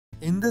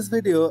In this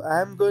video, I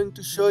am going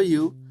to show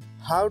you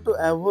how to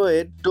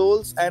avoid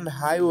tolls and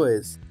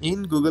highways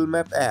in Google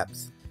Map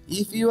apps.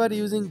 If you are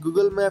using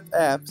Google Map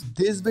apps,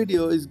 this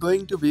video is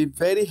going to be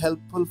very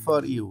helpful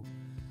for you.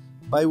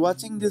 By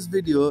watching this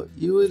video,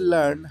 you will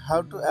learn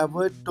how to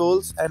avoid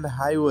tolls and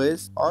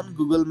highways on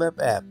Google Map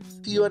apps.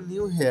 If you are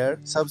new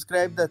here,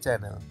 subscribe the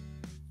channel.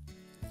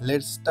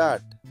 Let's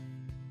start.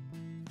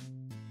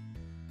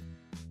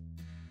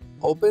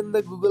 Open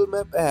the Google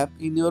Map app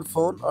in your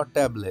phone or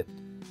tablet.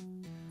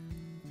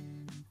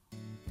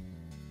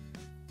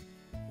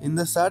 In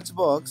the search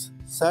box,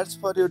 search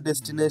for your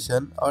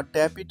destination or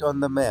tap it on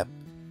the map.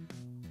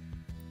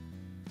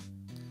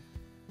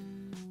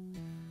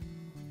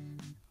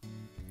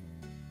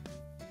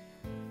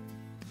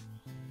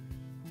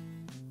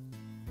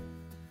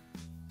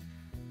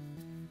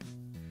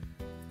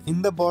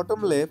 In the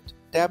bottom left,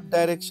 tap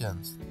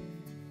Directions.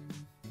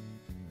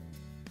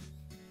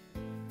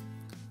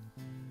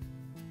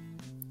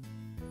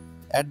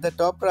 At the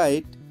top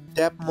right,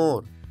 tap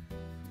More.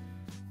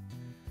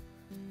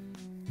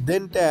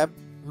 Then tap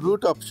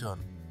Route option.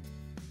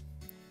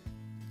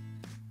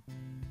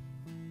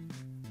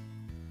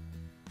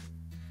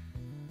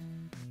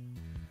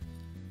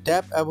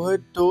 Tap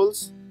Avoid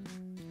Tolls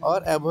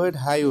or Avoid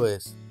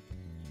Highways.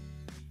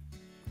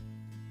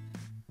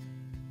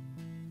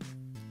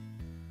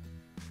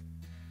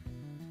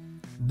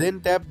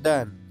 Then tap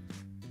Done.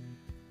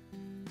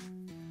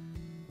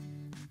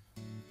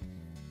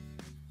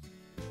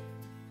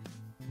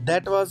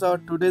 That was our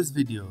today's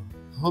video.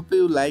 Hope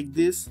you like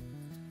this.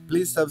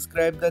 Please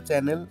subscribe the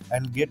channel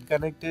and get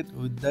connected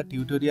with the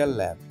tutorial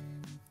lab.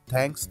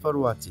 Thanks for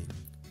watching.